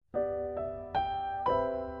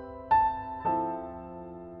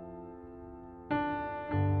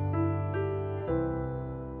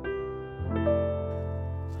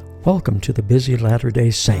Welcome to the Busy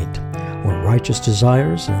Latter-day Saint, where righteous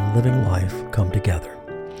desires and living life come together.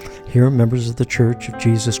 Here, members of the Church of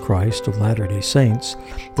Jesus Christ of Latter-day Saints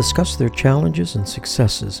discuss their challenges and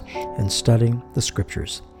successes in studying the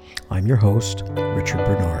Scriptures. I'm your host, Richard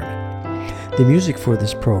Bernard. The music for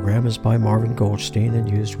this program is by Marvin Goldstein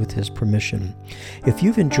and used with his permission. If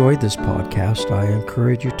you've enjoyed this podcast, I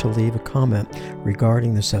encourage you to leave a comment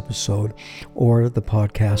regarding this episode or the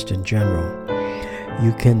podcast in general.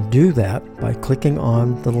 You can do that by clicking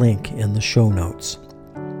on the link in the show notes.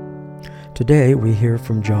 Today we hear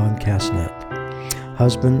from John Casnet,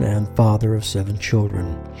 husband and father of 7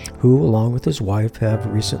 children, who, along with his wife, have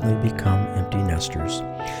recently become empty nesters.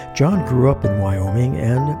 John grew up in Wyoming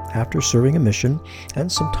and, after serving a mission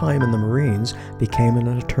and some time in the Marines, became an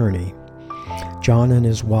attorney. John and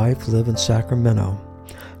his wife live in Sacramento.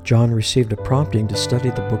 John received a prompting to study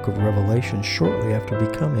the book of Revelation shortly after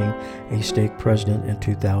becoming a stake president in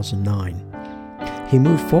 2009. He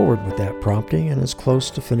moved forward with that prompting and is close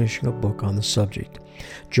to finishing a book on the subject.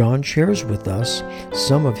 John shares with us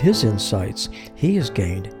some of his insights he has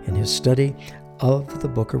gained in his study of the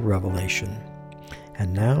book of Revelation.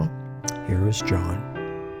 And now, here is John.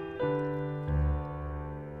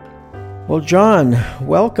 Well, John,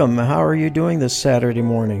 welcome. How are you doing this Saturday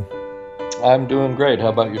morning? I'm doing great. How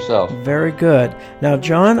about yourself? Very good. Now,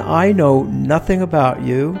 John, I know nothing about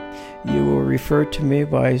you. You were referred to me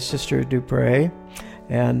by Sister Dupre,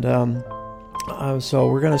 and so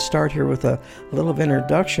we're going to start here with a little of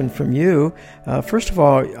introduction from you. First of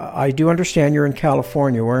all, I do understand you're in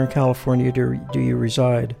California. Where in California do you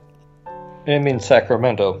reside? I'm in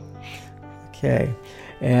Sacramento. Okay.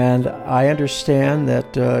 And I understand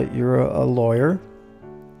that you're a lawyer.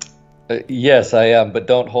 Yes, I am, but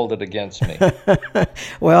don't hold it against me.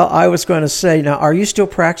 Well, I was going to say, now, are you still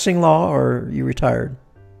practicing law or are you retired?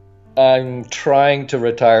 I'm trying to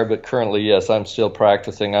retire, but currently, yes, I'm still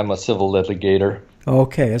practicing. I'm a civil litigator.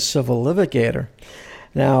 Okay, a civil litigator.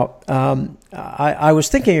 Now, I was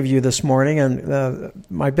thinking of you this morning, and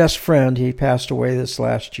my best friend, he passed away this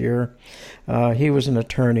last year. He was an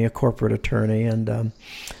attorney, a corporate attorney, and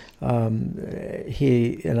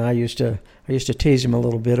he and I used to tease him a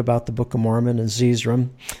little bit about the Book of Mormon and Zeezrom,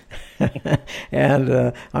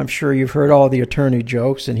 and I'm sure you've heard all the attorney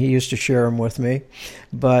jokes, and he used to share them with me.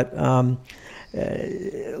 But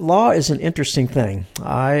law is an interesting thing.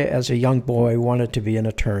 I, as a young boy, wanted to be an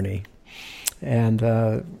attorney, and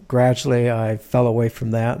gradually I fell away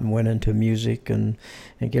from that and went into music and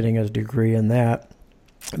getting a degree in that.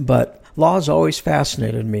 But law has always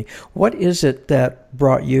fascinated me. What is it that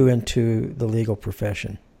brought you into the legal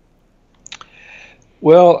profession?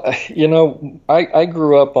 Well, I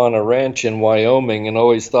grew up on a ranch in Wyoming and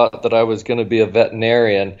always thought that I was going to be a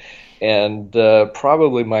veterinarian. And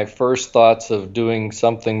probably my first thoughts of doing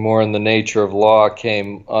something more in the nature of law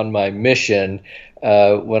came on my mission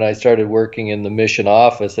when I started working in the mission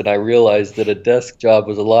office, and I realized that a desk job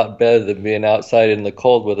was a lot better than being outside in the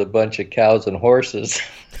cold with a bunch of cows and horses.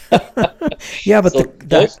 Yeah, but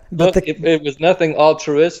it was nothing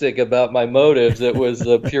altruistic about my motives. It was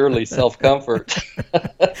purely self-comfort.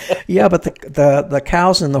 Yeah, but the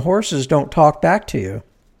cows and the horses don't talk back to you.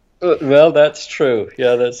 Well, that's true.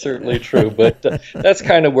 Yeah, that's certainly true. But that's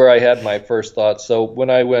kind of where I had my first thoughts. So when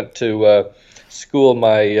I went to school,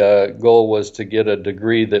 my goal was to get a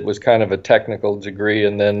degree that was kind of a technical degree,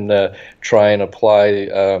 and then try and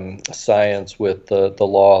apply science with the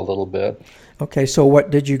law a little bit. Okay, so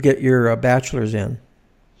what did you get your bachelor's in?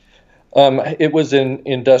 It was in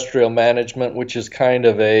industrial management, which is kind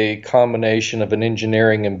of a combination of an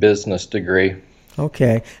engineering and business degree.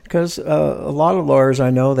 Okay, because a lot of lawyers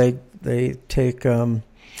I know, they take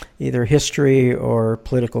either history or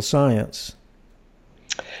political science.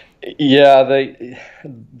 Yeah,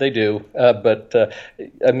 they do. But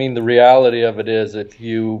I mean, the reality of it is, if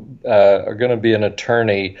you are going to be an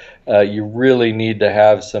attorney, you really need to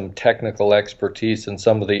have some technical expertise in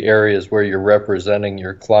some of the areas where you're representing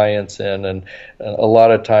your clients in. And a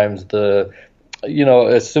lot of times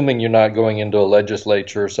assuming you're not going into a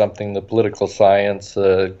legislature or something, the political science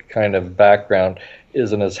kind of background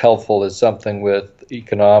isn't as helpful as something with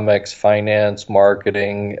economics, finance,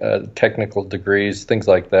 marketing, technical degrees, things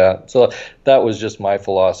like that. So that was just my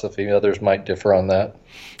philosophy. Others might differ on that.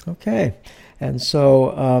 Okay. And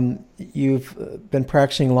so you've been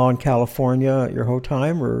practicing law in California your whole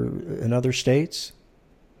time, or in other states?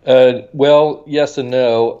 Well, yes and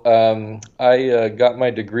no. I got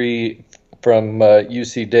my degree from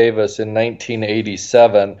UC Davis in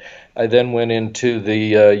 1987. I then went into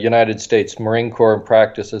the United States Marine Corps and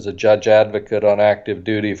practiced as a judge advocate on active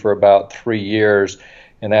duty for about 3 years.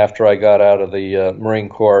 And after I got out of the Marine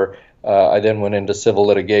Corps, I then went into civil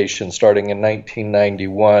litigation starting in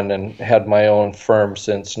 1991 and had my own firm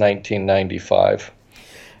since 1995.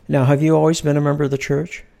 Now, have you always been a member of the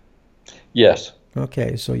church? Yes.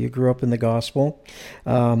 Okay, so you grew up in the gospel.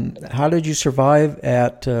 How did you survive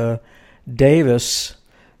at Davis,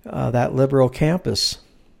 that liberal campus?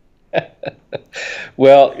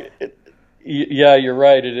 Well, yeah, you're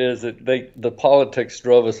right. It is. The politics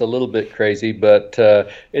drove us a little bit crazy, but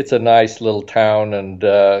it's a nice little town, and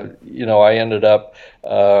I ended up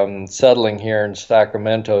settling here in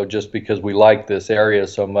Sacramento just because we like this area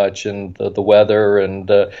so much, and the weather and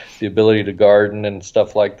the ability to garden and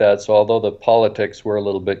stuff like that. So although the politics were a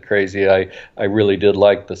little bit crazy, I really did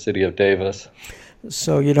like the city of Davis.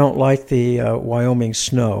 So you don't like the Wyoming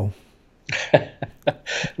snow?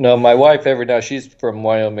 No, my wife she's from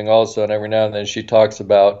Wyoming also, and every now and then she talks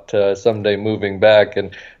about someday moving back,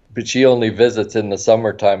 but she only visits in the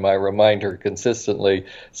summertime. I remind her consistently.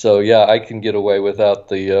 So yeah, I can get away without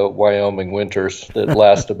the Wyoming winters that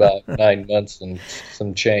last about 9 months and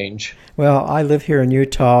some change. Well, I live here in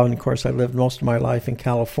Utah, and of course I lived most of my life in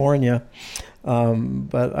California.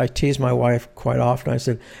 But I tease my wife quite often. I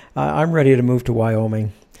said, I'm ready to move to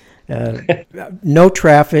Wyoming. No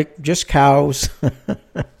traffic, just cows.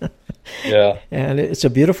 Yeah. And it's a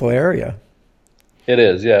beautiful area. It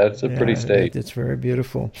is, yeah. It's a pretty state. It's very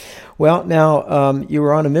beautiful. Well, now, you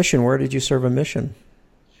were on a mission. Where did you serve a mission?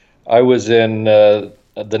 I was in the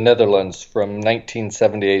Netherlands from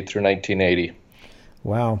 1978 through 1980.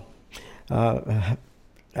 Wow.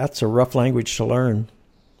 That's a rough language to learn.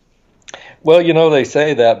 Well, they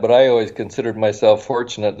say that, but I always considered myself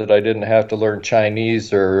fortunate that I didn't have to learn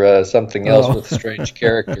Chinese or something else with strange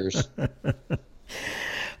characters.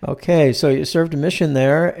 Okay, so you served a mission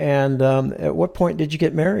there, and at what point did you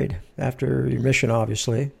get married? After your mission,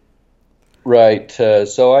 obviously. Right.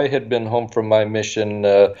 So I had been home from my mission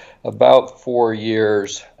about 4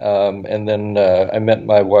 years, and then I met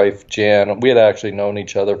my wife, Jan. We had actually known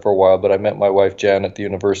each other for a while, but I met my wife, Jan, at the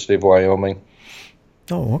University of Wyoming.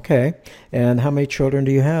 Oh, okay. And how many children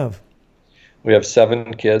do you have? We have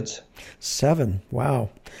 7 kids. 7. Wow.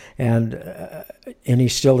 And any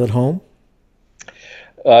still at home?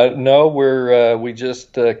 No, we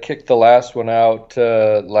just kicked the last one out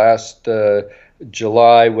last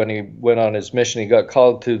July when he went on his mission. He got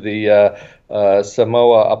called to the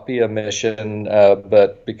Samoa Apia mission,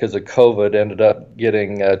 but because of COVID, ended up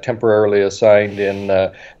getting temporarily assigned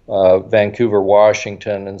in Vancouver,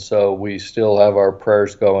 Washington. And so we still have our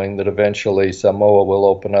prayers going that eventually Samoa will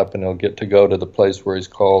open up and he'll get to go to the place where he's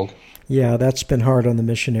called. Yeah, that's been hard on the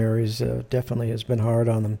missionaries. Definitely has been hard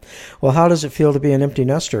on them. Well, how does it feel to be an empty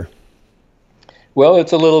nester? Well,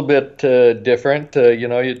 it's a little bit different.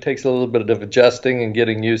 It takes a little bit of adjusting and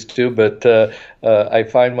getting used to, but I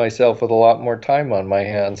find myself with a lot more time on my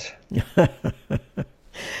hands.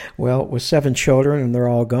 Well, with 7 children and they're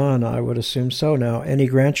all gone, I would assume so. Now, any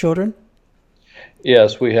grandchildren?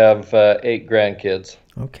 Yes, we have 8 grandkids.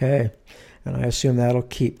 Okay. And I assume that'll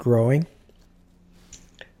keep growing.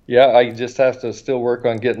 Yeah, I just have to still work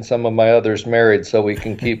on getting some of my others married so we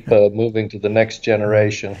can keep moving to the next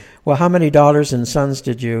generation. Well, how many daughters and sons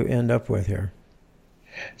did you end up with here?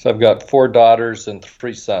 So I've got 4 daughters and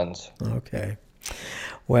 3 sons. Okay.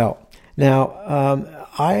 Well, now,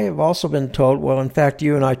 I have also been told, well, in fact,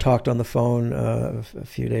 you and I talked on the phone a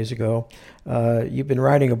few days ago. You've been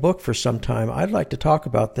writing a book for some time. I'd like to talk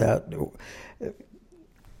about that.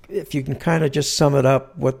 If you can kind of just sum it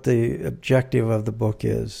up, what the objective of the book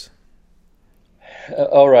is.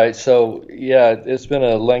 All right. So, yeah, it's been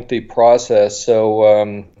a lengthy process.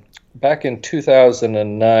 So back in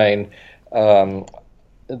 2009, I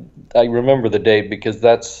remember the date because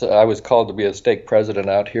I was called to be a stake president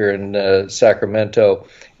out here in Sacramento.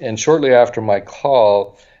 And shortly after my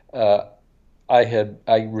call,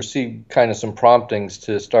 I received kind of some promptings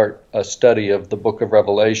to start a study of the Book of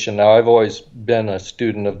Revelation. Now, I've always been a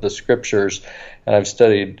student of the Scriptures, and I've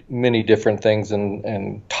studied many different things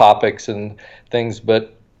and topics and things,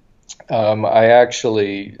 but I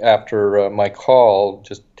actually, after my call,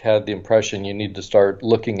 just had the impression you need to start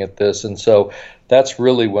looking at this. And so that's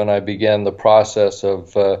really when I began the process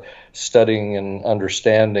of studying and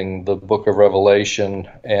understanding the Book of Revelation.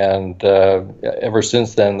 And ever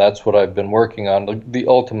since then, that's what I've been working on. The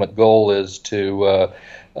ultimate goal is to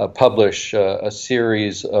publish a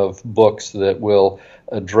series of books that will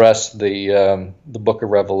address the Book of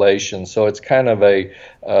Revelation. So it's kind of a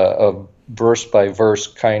verse by verse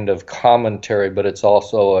kind of commentary, but it's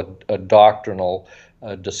also a doctrinal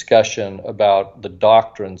discussion about the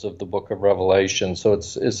doctrines of the book of Revelation. So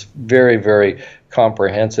it's very, very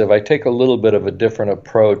comprehensive. I take a little bit of a different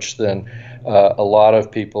approach than a lot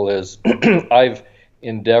of people is. I've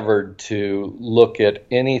endeavored to look at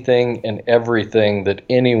anything and everything that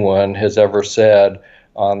anyone has ever said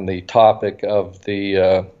on the topic of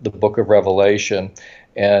the book of Revelation.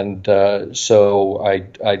 And so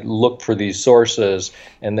I look for these sources,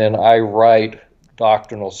 and then I write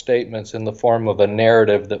doctrinal statements in the form of a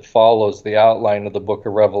narrative that follows the outline of the book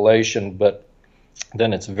of Revelation, but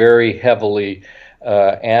then it's very heavily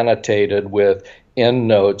annotated with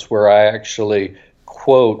endnotes where I actually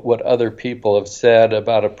quote what other people have said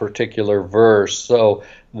about a particular verse, so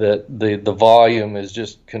that the volume has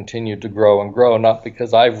just continued to grow and grow, not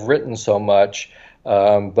because I've written so much,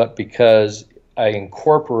 but because I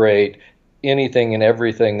incorporate anything and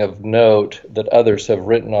everything of note that others have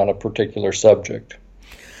written on a particular subject.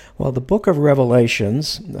 Well, the book of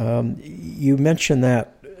Revelations, you mentioned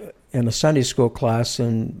that in a Sunday school class,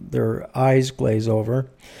 and their eyes glaze over,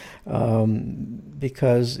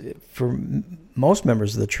 because for most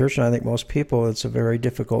members of the church, and I think most people, it's a very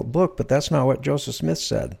difficult book, but that's not what Joseph Smith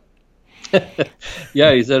said.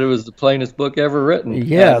 Yeah, he said it was the plainest book ever written.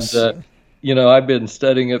 Yes. And, I've been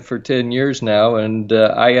studying it for 10 years now, and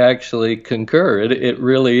I actually concur. It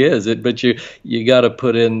really is. But you got to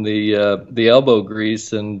put in the elbow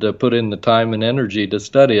grease and put in the time and energy to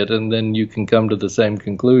study it, and then you can come to the same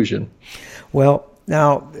conclusion. Well,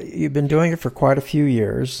 now you've been doing it for quite a few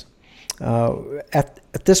years.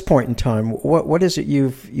 At this point in time, what is it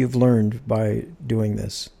you've learned by doing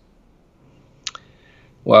this?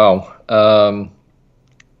 Wow.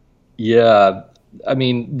 Yeah. I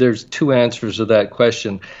mean, there's two answers to that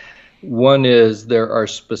question. One is there are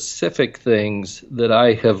specific things that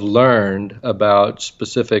I have learned about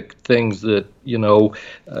specific things that,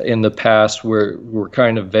 in the past were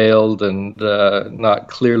kind of veiled and not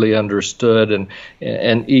clearly understood.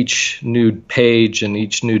 And each new page and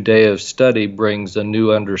each new day of study brings a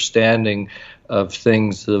new understanding of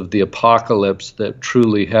things of the apocalypse that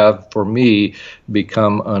truly have, for me,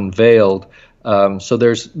 become unveiled. So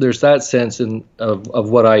there's that sense of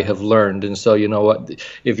what I have learned. And so,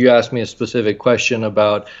 if you ask me a specific question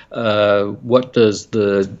about what does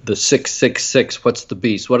the 666, what's the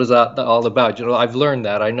beast, what is that all about? I've learned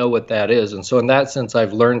that. I know what that is. And so in that sense,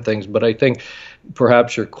 I've learned things. But I think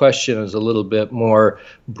perhaps your question is a little bit more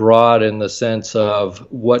broad in the sense of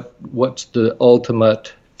what's the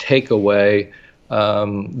ultimate takeaway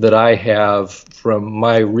that I have from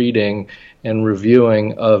my reading and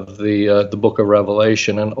reviewing of the book of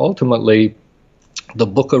Revelation. And ultimately, the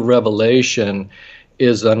book of Revelation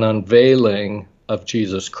is an unveiling of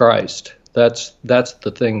Jesus Christ. That's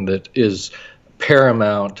the thing that is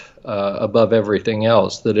paramount above everything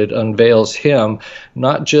else, that it unveils him,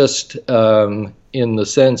 not just in the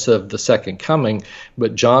sense of the second coming,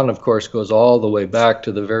 but John, of course, goes all the way back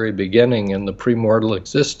to the very beginning in the premortal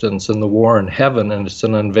existence and the war in heaven, and it's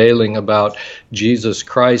an unveiling about Jesus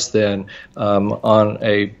Christ then on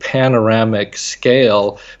a panoramic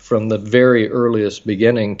scale from the very earliest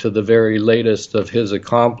beginning to the very latest of his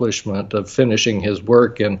accomplishment of finishing his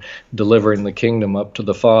work and delivering the kingdom up to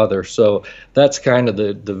the Father. So that's kind of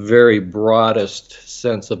the very broadest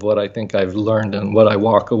sense of what I think I've learned and what I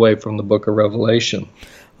walk away from the book of Revelation.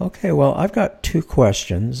 Okay, well, I've got two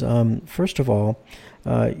questions. First of all,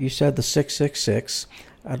 you said the 666.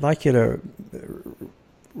 I'd like you to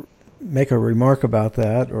make a remark about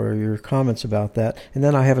that or your comments about that, and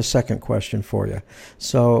then I have a second question for you.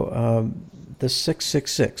 So the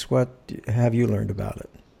 666, what have you learned about it?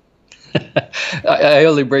 I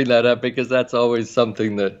only bring that up because that's always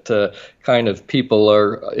something that kind of people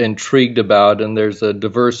are intrigued about, and there's a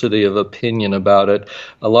diversity of opinion about it.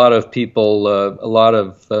 A lot of people, a lot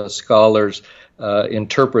of scholars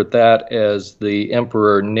interpret that as the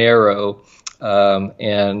Emperor Nero,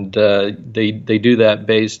 and they do that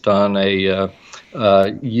based on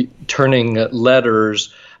turning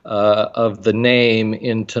letters of the name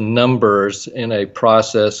into numbers in a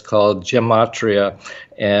process called gematria,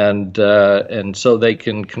 and so they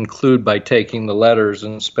can conclude by taking the letters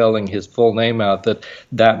and spelling his full name out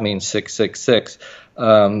that means 666.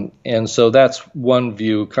 And so that's one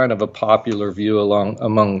view, kind of a popular view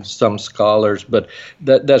among some scholars, but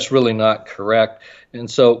that's really not correct. And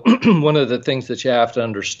so one of the things that you have to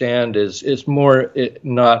understand is more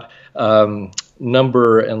not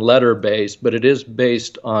number and letter based, but it is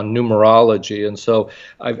based on numerology. And so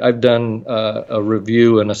I've done a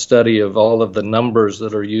review and a study of all of the numbers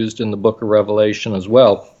that are used in the book of Revelation as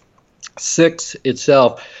well. 6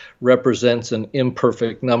 itself represents an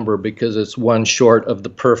imperfect number because it's one short of the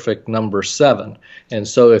perfect number 7. And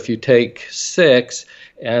so if you take 6,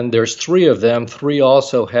 and there's 3 of them, 3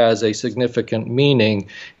 also has a significant meaning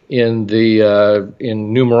in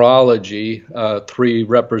numerology, 3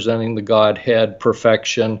 representing the Godhead,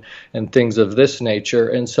 perfection, and things of this nature.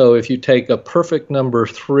 And so if you take a perfect number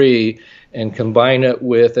 3 and combine it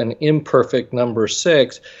with an imperfect number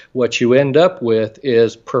 6, what you end up with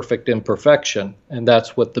is perfect imperfection. And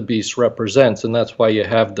that's what the beast represents. And that's why you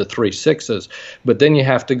have the 3 6s. But then you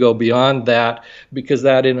have to go beyond that, because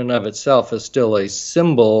that in and of itself is still a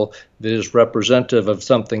symbol that is representative of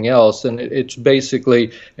something else. And it's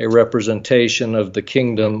basically a representation of the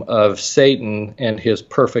kingdom of Satan and his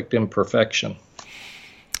perfect imperfection.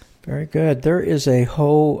 Very good. There is a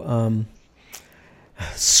whole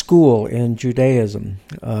school in Judaism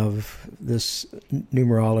of this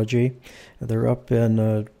numerology. They're up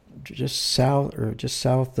in just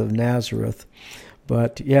south of Nazareth.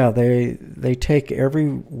 But yeah, they take every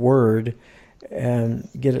word and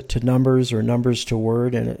get it to numbers or numbers to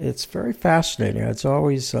word, and it's very fascinating. It's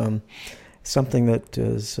always something that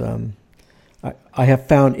is I have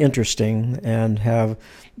found interesting and have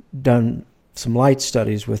done some light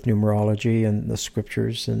studies with numerology and the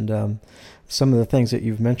scriptures, and some of the things that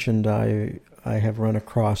you've mentioned I have run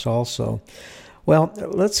across also. Well,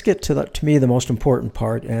 let's get to me, the most important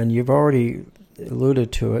part, and you've already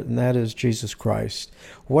alluded to it, and that is Jesus Christ.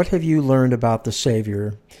 What have you learned about the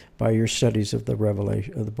Savior by your studies of the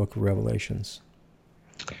book of Revelations?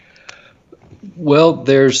 Well,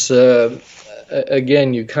 there's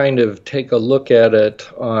again, you kind of take a look at it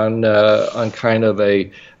on kind of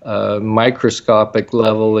a microscopic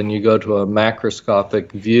level, and you go to a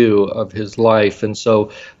macroscopic view of his life. And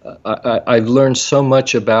so I've learned so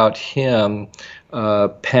much about him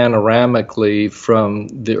panoramically from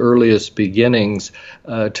the earliest beginnings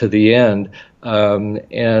to the end. I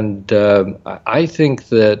think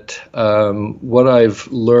that what I've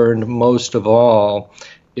learned most of all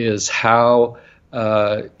is how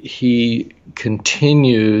he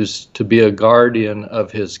continues to be a guardian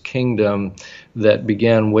of his kingdom that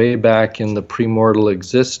began way back in the premortal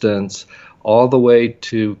existence, all the way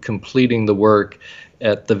to completing the work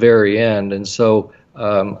at the very end. And so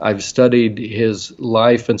I've studied his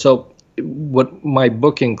life. And so what my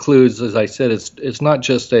book includes, as I said, it's not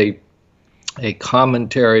just a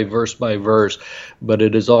commentary verse by verse, but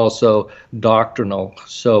it is also doctrinal.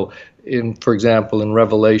 So for example, in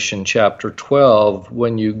Revelation chapter 12,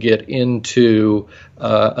 when you get into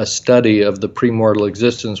a study of the premortal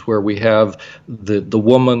existence, where we have the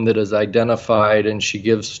woman that is identified and she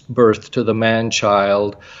gives birth to the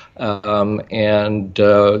man-child, and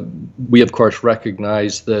we of course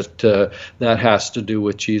recognize that that has to do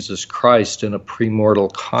with Jesus Christ in a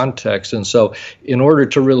premortal context. And so in order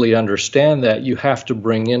to really understand that, you have to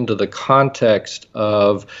bring into the context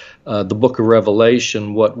of the book of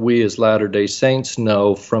Revelation what we as Latter-day Saints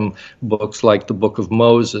know from books like the book of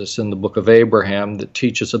Moses and the book of Abraham, that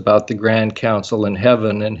teach us about the grand council in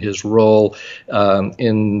heaven and his role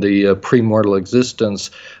in the premortal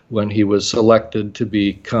existence when he was selected to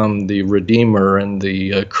become the Redeemer and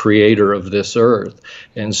the creator of this earth.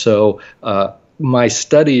 And so my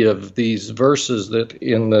study of these verses that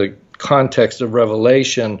in the context of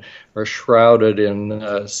Revelation are shrouded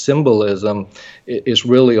in symbolism is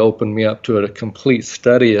really opened me up to a complete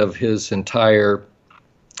study of his entire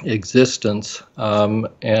existence.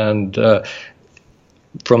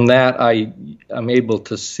 From that, I'm able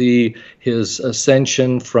to see his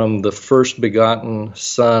ascension from the first begotten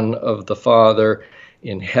Son of the Father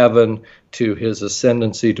in heaven to his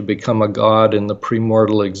ascendancy to become a god in the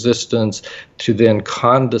premortal existence, to then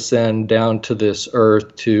condescend down to this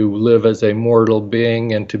earth to live as a mortal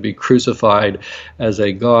being and to be crucified as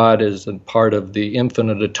a god as a part of the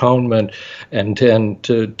infinite atonement, and then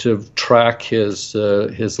to track his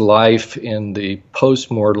life in the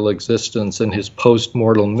post-mortal existence and his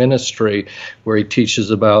post-mortal ministry, where he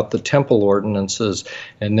teaches about the temple ordinances,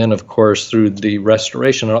 and then of course through the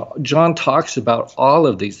restoration. John talks about all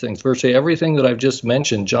of these things. Virtually everything that I've just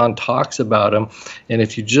mentioned, John talks about them. And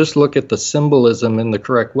if you just look at the symbolism in the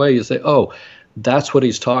correct way, you say, oh, that's what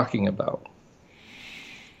he's talking about.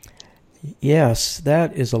 Yes,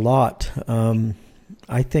 that is a lot.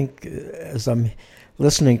 I think as I'm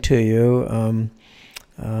listening to you,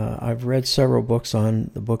 I've read several books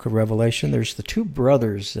on the book of Revelation. There's the two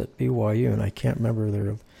brothers at BYU, and I can't remember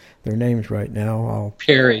their names right now.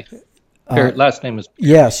 Perry. Last name is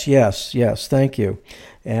Perry. Yes. Thank you.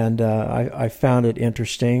 And I found it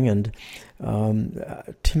interesting. And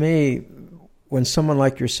to me, when someone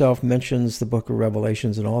like yourself mentions the book of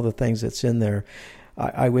Revelations and all the things that's in there,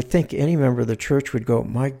 I would think any member of the church would go,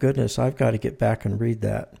 my goodness, I've got to get back and read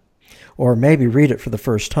that. Or maybe read it for the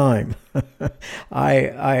first time.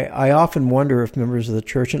 I often wonder if members of the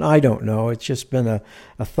church, and I don't know, it's just been a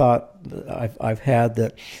thought I've had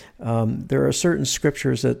that there are certain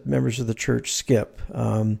scriptures that members of the church skip.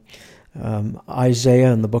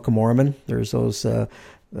 Isaiah and the Book of Mormon, there's those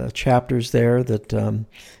chapters there that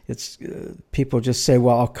it's people just say,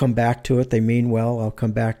 well, I'll come back to it. They mean well, I'll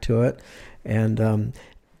come back to it. And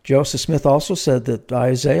Joseph Smith also said that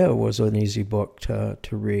Isaiah was an easy book to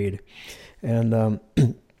read. And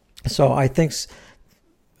so I think,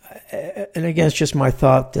 and again, it's just my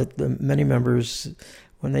thought that many members,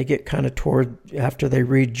 when they get kind of after they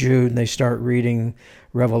read Jude and they start reading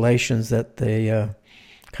Revelations, that they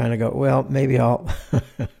kind of go, well, maybe I'll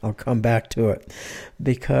I'll come back to it.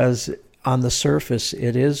 Because on the surface,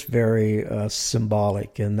 it is very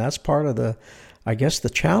symbolic. And that's part of I guess the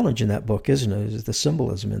challenge in that book, isn't it, is the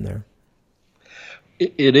symbolism in there.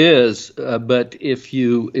 It is, but if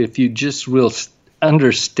you just will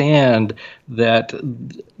understand that,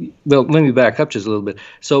 well, let me back up just a little bit.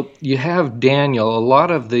 So you have Daniel. A lot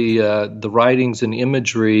of the writings and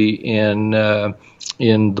imagery in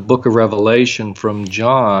the Book of Revelation from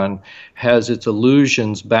John has its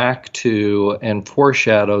allusions back to and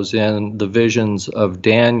foreshadows in the visions of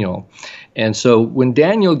Daniel. And so when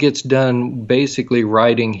Daniel gets done basically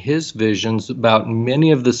writing his visions about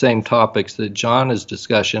many of the same topics that John is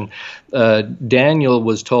discussing, Daniel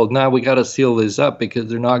was told, we got to seal these up because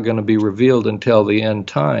they're not going to be revealed until the end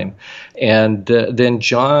time. And then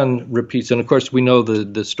John repeats, and of course we know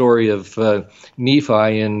the story of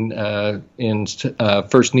Nephi in 1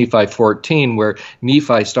 Nephi 14, where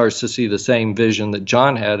Nephi starts to see the same vision that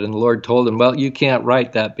John had, and the Lord told him, well, you can't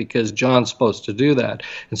write that because John's supposed to do that.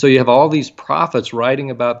 And so you have all these prophets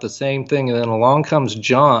writing about the same thing, and then along comes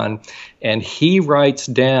John, and he writes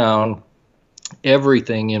down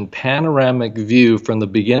everything in panoramic view from the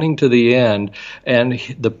beginning to the end. And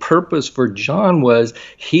the purpose for John was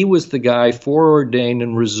he was the guy foreordained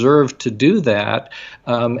and reserved to do that.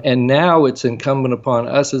 And now it's incumbent upon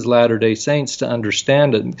us as Latter-day Saints to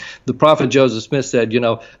understand it. The prophet Joseph Smith said,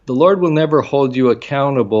 the Lord will never hold you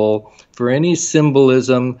accountable for any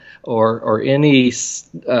symbolism or any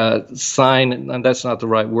sign, and that's not the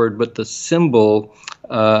right word, but the symbol,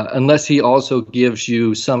 unless he also gives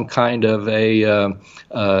you some kind of a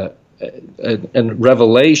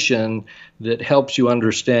revelation that helps you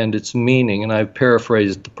understand its meaning. And I've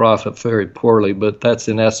paraphrased the prophet very poorly, but that's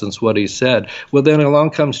in essence what he said. Well, then along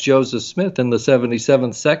comes Joseph Smith in the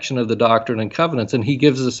 77th section of the Doctrine and Covenants, and he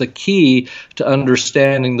gives us a key to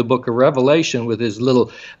understanding the book of Revelation with his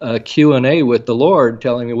little Q&A with the Lord,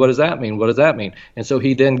 telling me, what does that mean? What does that mean? And so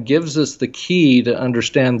he then gives us the key to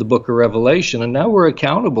understand the book of Revelation, and now we're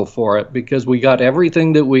accountable for it because we got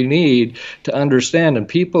everything that we need to understand. And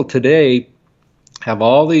people today have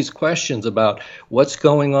all these questions about what's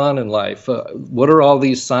going on in life. What are all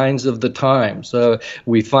these signs of the times?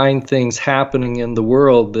 We find things happening in the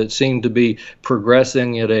world that seem to be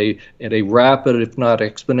progressing at a rapid, if not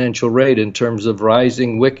exponential rate in terms of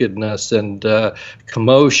rising wickedness and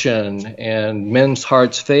commotion and men's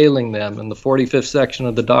hearts failing them, and the 45th section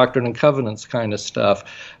of the Doctrine and Covenants kind of stuff.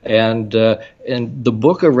 And the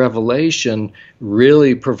book of Revelation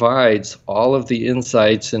really provides all of the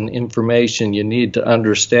insights and information you need to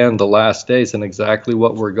understand the last days and exactly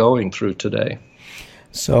what we're going through today.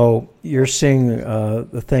 So you're seeing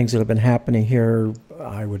the things that have been happening here,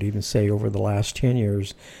 I would even say over the last 10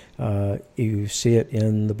 years, you see it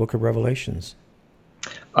in the book of Revelations.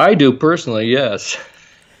 I do personally, yes.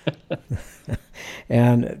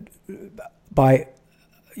 And by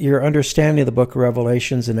your understanding of the book of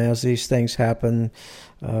Revelations, and as these things happen,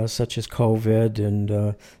 such as COVID and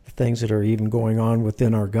the things that are even going on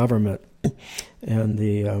within our government and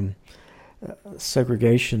the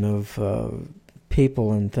segregation of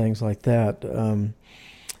people and things like that,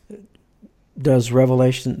 does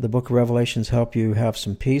the book of Revelations help you have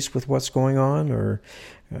some peace with what's going on, or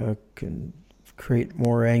can create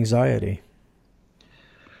more anxiety?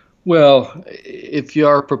 Well, if you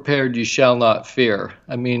are prepared, you shall not fear.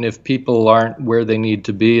 I mean, if people aren't where they need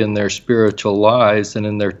to be in their spiritual lives and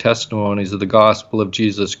in their testimonies of the gospel of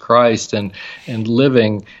Jesus Christ and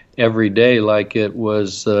living every day like it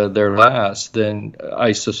was their last, then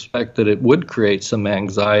I suspect that it would create some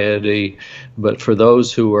anxiety. But for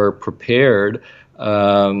those who are prepared,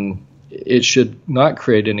 it should not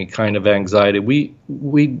create any kind of anxiety.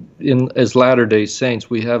 As Latter-day Saints,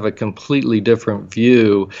 we have a completely different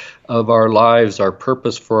view of our lives, our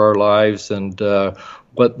purpose for our lives, and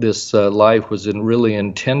what this life was really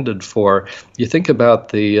intended for. You think about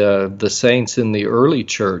the saints in the early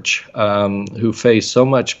church who faced so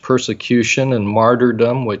much persecution and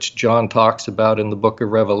martyrdom, which John talks about in the book of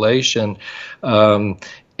Revelation, and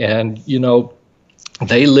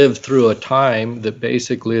they lived through a time that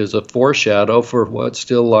basically is a foreshadow for what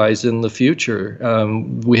still lies in the future.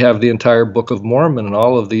 We have the entire Book of Mormon and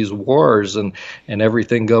all of these wars and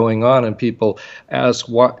everything going on, and people ask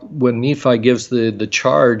when Nephi gives the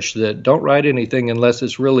charge that don't write anything unless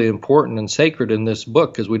it's really important and sacred in this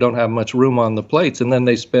book because we don't have much room on the plates, and then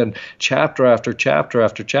they spend chapter after chapter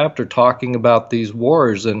after chapter talking about these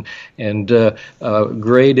wars and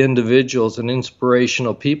great individuals and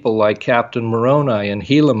inspirational people like Captain Moroni and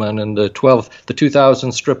Helaman and the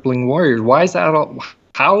 2,000 stripling warriors. Why is that all?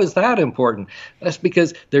 How is that important? That's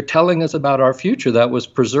because they're telling us about our future that was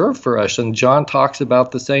preserved for us. And John talks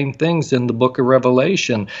about the same things in the book of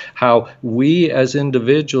Revelation, how we as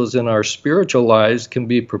individuals in our spiritual lives can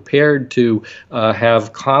be prepared to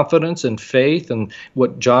have confidence and faith and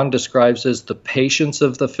what John describes as the patience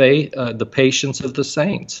of the faith, the patience of the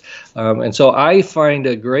saints. And so I find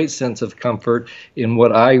a great sense of comfort in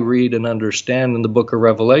what I read and understand in the book of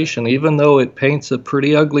Revelation, even though it paints a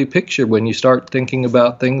pretty ugly picture when you start thinking about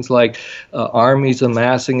things like armies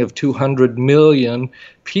amassing of 200 million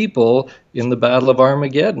people in the Battle of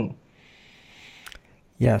Armageddon.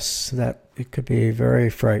 Yes, that it could be very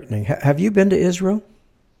frightening. Have you been to Israel?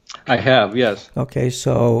 I have, yes. Okay,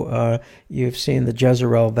 so you've seen the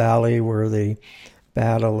Jezreel Valley where the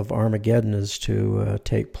Battle of Armageddon is to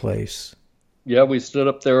take place. Yeah, we stood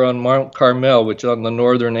up there on Mount Carmel, which is on the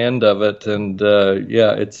northern end of it, and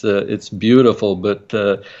it's beautiful, but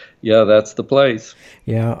yeah, that's the place.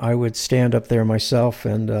 Yeah, I would stand up there myself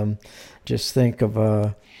and just think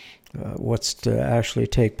of what's to actually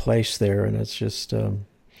take place there, and it's just, I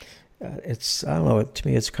don't know, to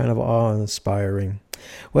me it's kind of awe-inspiring.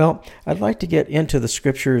 Well, I'd like to get into the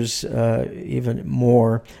scriptures even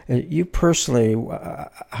more. You personally,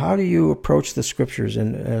 how do you approach the scriptures?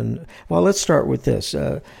 And well, let's start with this.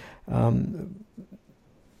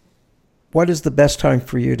 What is the best time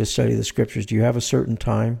for you to study the scriptures? Do you have a certain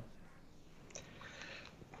time?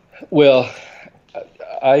 Well,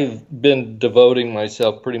 I've been devoting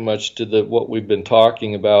myself pretty much to what we've been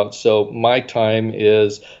talking about. So my time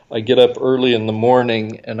is I get up early in the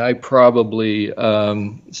morning and I probably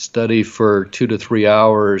study for 2 to 3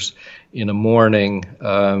 hours in the morning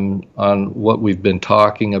on what we've been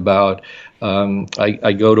talking about.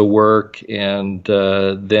 I go to work and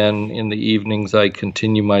then in the evenings I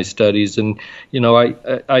continue my studies. And,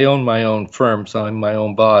 I own my own firm, so I'm my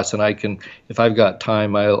own boss. And if I've got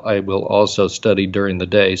time, I will also study during the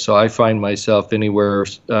day. So I find myself anywhere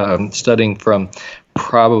studying from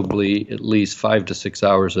probably at least 5 to 6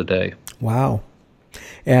 hours a day. Wow.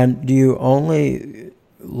 And do you only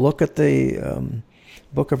look at the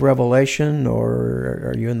Book of Revelation,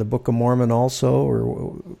 or are you in the Book of Mormon also,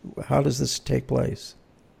 or how does this take place?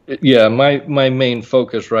 Yeah, my main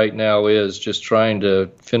focus right now is just trying to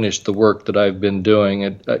finish the work that I've been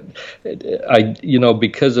doing.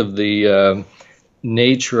 Because of the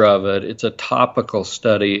nature of it, it's a topical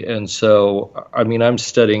study, and so I'm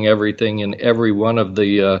studying everything in every one of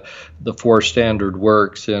the 4 standard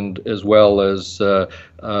works, and as well as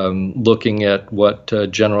looking at what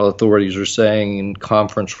general authorities are saying in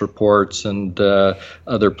conference reports and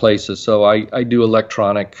other places. So I do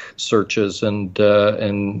electronic searches and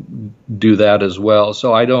do that as well.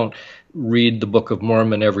 So I don't read the Book of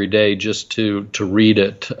Mormon every day just to read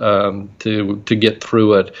it, to get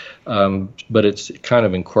through it, but it's kind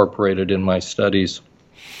of incorporated in my studies.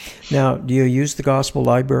 Now, do you use the Gospel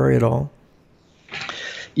Library at all?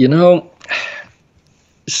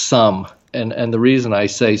 Some. And the reason I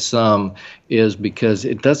say some is because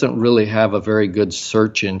it doesn't really have a very good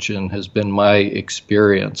search engine, has been my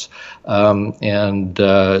experience.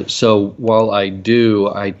 So while I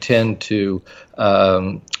do, I tend to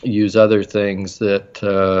use other things that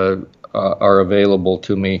are available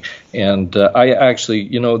to me. And I actually,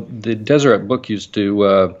 the Deseret Book used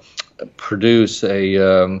to produce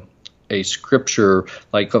a scripture,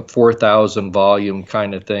 like a 4,000 volume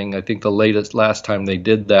kind of thing. I think the last time they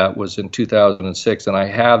did that was in 2006, and I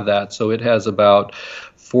have that. So it has about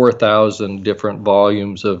 4,000 different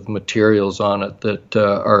volumes of materials on it that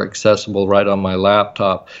are accessible right on my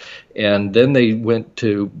laptop. And then they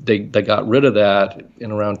got rid of that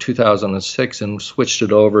in around 2006 and switched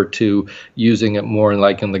it over to using it more in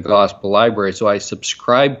the gospel library. So I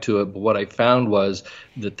subscribed to it, but what I found was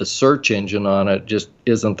that the search engine on it just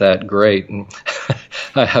isn't that great. And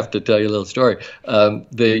I have to tell you a little story.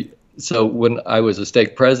 So when I was a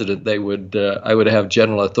stake president, I would have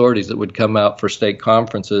general authorities that would come out for stake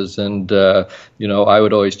conferences, and I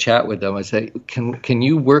would always chat with them. I say, can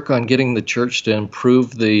you work on getting the church to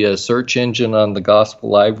improve the search engine on the gospel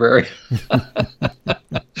library?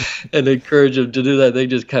 And encourage them to do that. They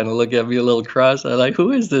just kind of look at me a little cross. I'm like,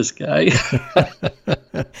 who is this guy?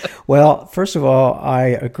 Well, first of all, I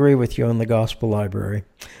agree with you on the gospel library.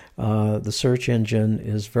 The search engine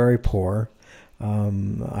is very poor.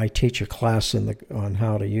 I teach a class on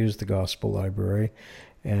how to use the gospel library,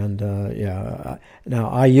 and now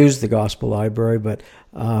I use the gospel library, but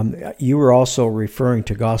you were also referring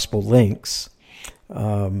to Gospel Links,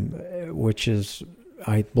 which is,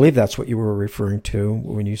 I believe that's what you were referring to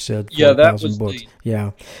when you said 4,000 books.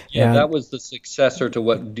 That was the successor to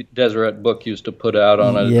what Deseret Book used to put out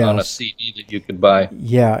on a CD that you could buy.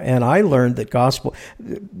 Yeah, and I learned that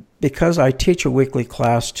because I teach a weekly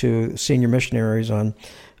class to senior missionaries on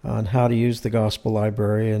how to use the gospel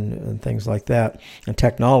library and things like that, and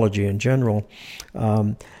technology in general.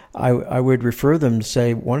 I would refer them to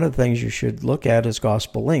say one of the things you should look at is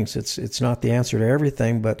Gospel Links. It's not the answer to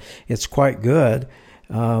everything, but it's quite good.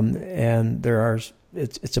 And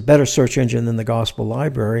it's a better search engine than the Gospel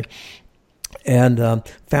Library, and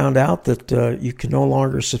found out that you can no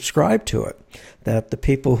longer subscribe to it, that the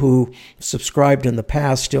people who subscribed in the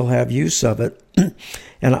past still have use of it. And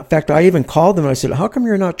in fact, I even called them and I said, how come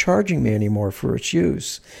you're not charging me anymore for its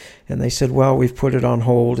use? And they said, well, we've put it on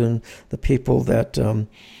hold, and the people that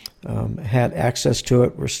had access to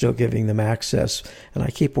it, we're still giving them access. And I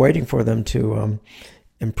keep waiting for them to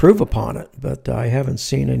improve upon it, but I haven't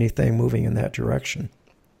seen anything moving in that direction.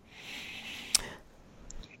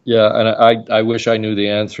 Yeah, and I wish I knew the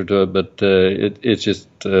answer to it, but it's just,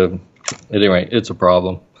 anyway, it's a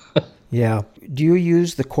problem. Yeah. Do you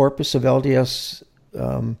use the corpus of LDS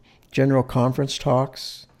General Conference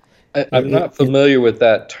talks? I'm not familiar with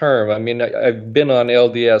that term. I mean, I've been on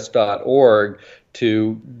LDS.org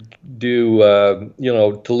to do,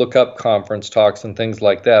 to look up conference talks and things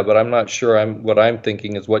like that, but I'm not sure what I'm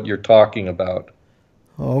thinking is what you're talking about.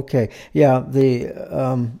 Okay. Yeah,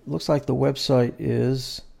 the looks like the website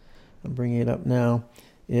is, I'm bringing it up now,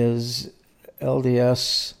 is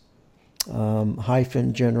LDS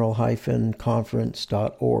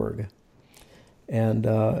general-conference.org. And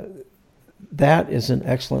that is an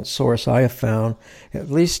excellent source I have found. At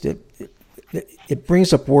least it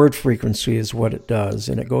brings up word frequency is what it does,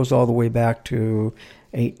 and it goes all the way back to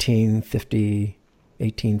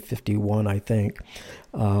 1851, I think,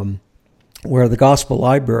 where the Gospel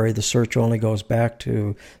Library, the search only goes back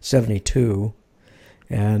to 72.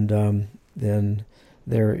 And then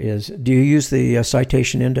there is, do you use the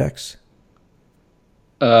citation index?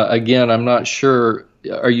 Again, I'm not sure.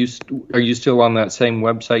 Are you still on that same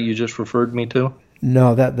website you just referred me to?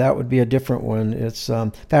 No, that would be a different one. It's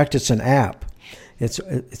in fact, it's an app.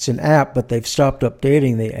 It's an app, but they've stopped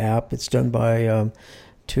updating the app. It's done by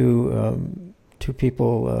two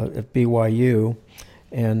people at BYU,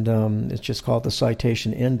 and it's just called the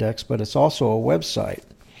Citation Index. But it's also a website,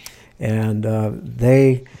 and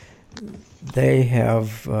they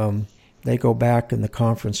have they go back in the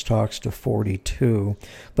conference talks to 42,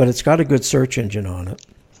 but it's got a good search engine on it.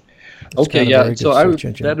 Okay, yeah, so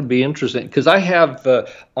that'd be interesting, because I have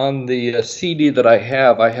on the CD that I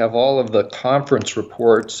have all of the conference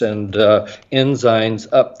reports and ensigns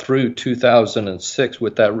up through 2006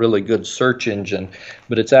 with that really good search engine,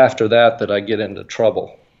 but it's after that I get into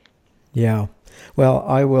trouble. Yeah, well,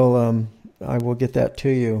 I will get that to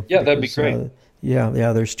you. Yeah, that'd be great. Yeah,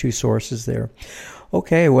 there's two sources there.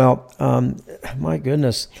 Okay, well, my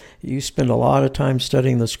goodness, you spend a lot of time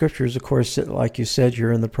studying the scriptures. Of course, like you said,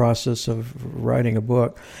 you're in the process of writing a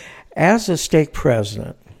book. As a stake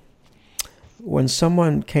president, when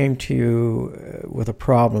someone came to you with a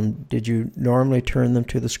problem, did you normally turn them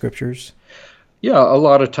to the scriptures? Yeah, a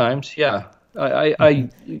lot of times, yeah. I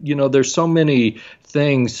there's so many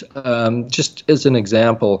things. Just as an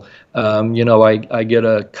example, I get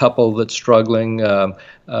a couple that's struggling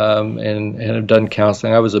and have done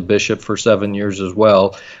counseling. I was a bishop for 7 years as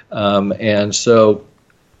well, and so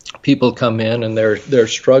people come in and they're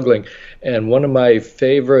struggling. And one of my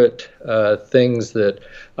favorite things that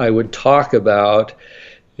I would talk about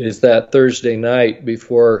is that Thursday night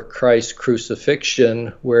before Christ's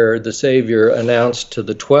crucifixion, where the Savior announced to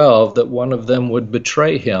the 12 that one of them would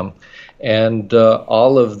betray him. and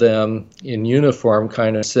all of them in uniform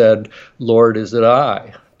kind of said, "Lord, is it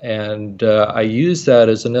I?" And I use that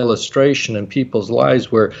as an illustration in people's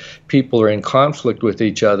lives where people are in conflict with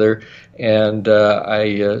each other. And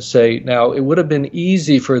I say, now, it would have been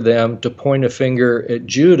easy for them to point a finger at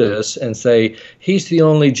Judas and say, he's the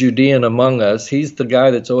only Judean among us. He's the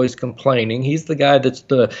guy that's always complaining. He's the guy that's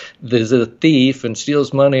a thief and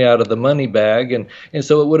steals money out of the money bag. And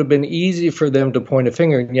so it would have been easy for them to point a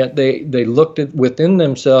finger. And yet they looked at within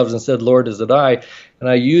themselves and said, Lord, is it I? And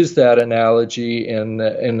I use that analogy in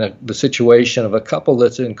the situation of a couple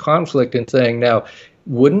that's in conflict and saying, now,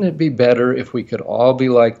 wouldn't it be better if we could all be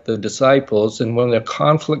like the disciples, and when the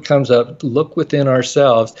conflict comes up, look within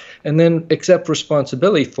ourselves and then accept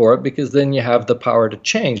responsibility for it, because then you have the power to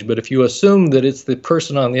change. But if you assume that it's the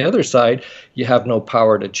person on the other side, you have no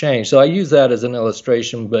power to change. So I use that as an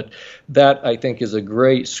illustration, but that, I think, is a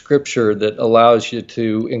great scripture that allows you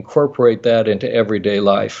to incorporate that into everyday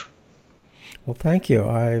life. Well, thank you.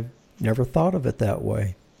 I've never thought of it that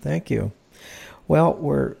way. Thank you. Well,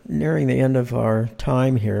 we're nearing the end of our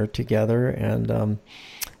time here together, and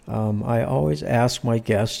I always ask my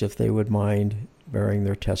guests if they would mind bearing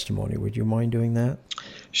their testimony. Would you mind doing that?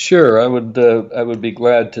 Sure, I would be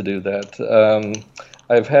glad to do that.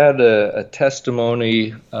 I've had a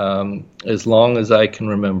testimony as long as I can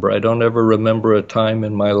remember. I don't ever remember a time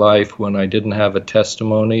in my life when I didn't have a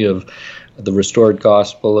testimony of the restored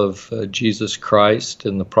gospel of Jesus Christ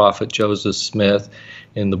and the prophet Joseph Smith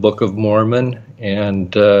in the Book of Mormon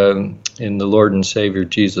and in the Lord and Savior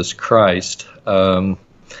Jesus Christ.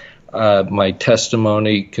 My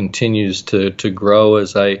testimony continues to grow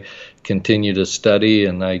as I continue to study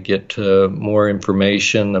and I get more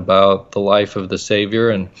information about the life of the Savior.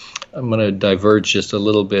 And I'm going to diverge just a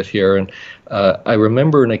little bit here. And I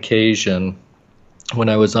remember an occasion when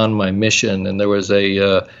I was on my mission, and there was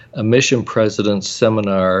a mission president's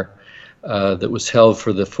seminar that was held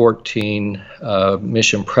for the 14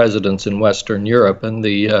 mission presidents in Western Europe, and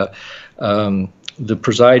the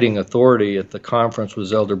presiding authority at the conference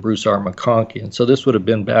was Elder Bruce R. McConkie. And so this would have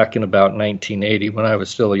been back in about 1980 when I was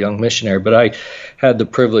still a young missionary, but I had the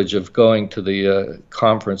privilege of going to the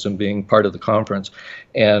conference and being part of the conference.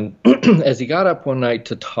 And as he got up one night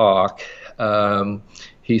to talk,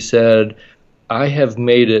 he said, I have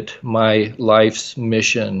made it my life's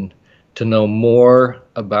mission to know more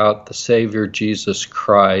about the Savior Jesus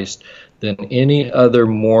Christ than any other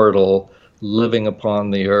mortal living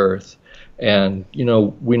upon the earth. And, you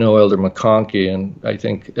know, we know Elder McConkie, and I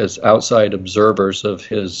think as outside observers of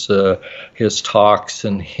his talks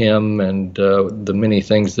and him and the many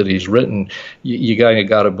things that he's written, you kind of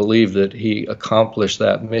got to believe that he accomplished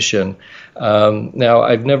that mission. Now,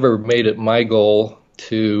 I've never made it my goal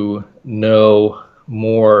to know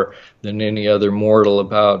more than any other mortal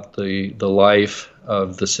about the life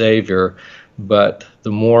of the Savior, but the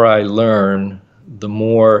more I learn, the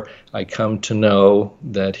more I come to know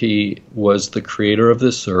that he was the creator of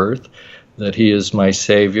this earth, that he is my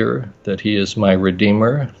Savior, that he is my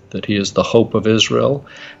Redeemer, that he is the hope of Israel,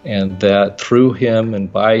 and that through him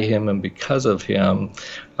and by him and because of him,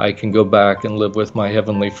 I can go back and live with my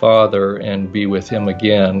Heavenly Father and be with him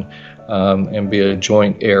again, and be a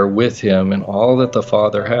joint heir with him and all that the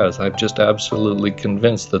Father has. I'm just absolutely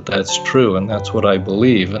convinced that that's true, and that's what I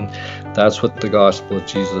believe, and that's what the gospel of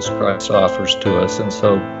Jesus Christ offers to us. And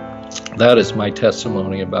so that is my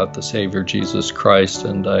testimony about the Savior Jesus Christ,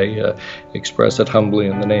 and I express it humbly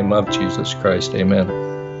in the name of Jesus Christ. Amen.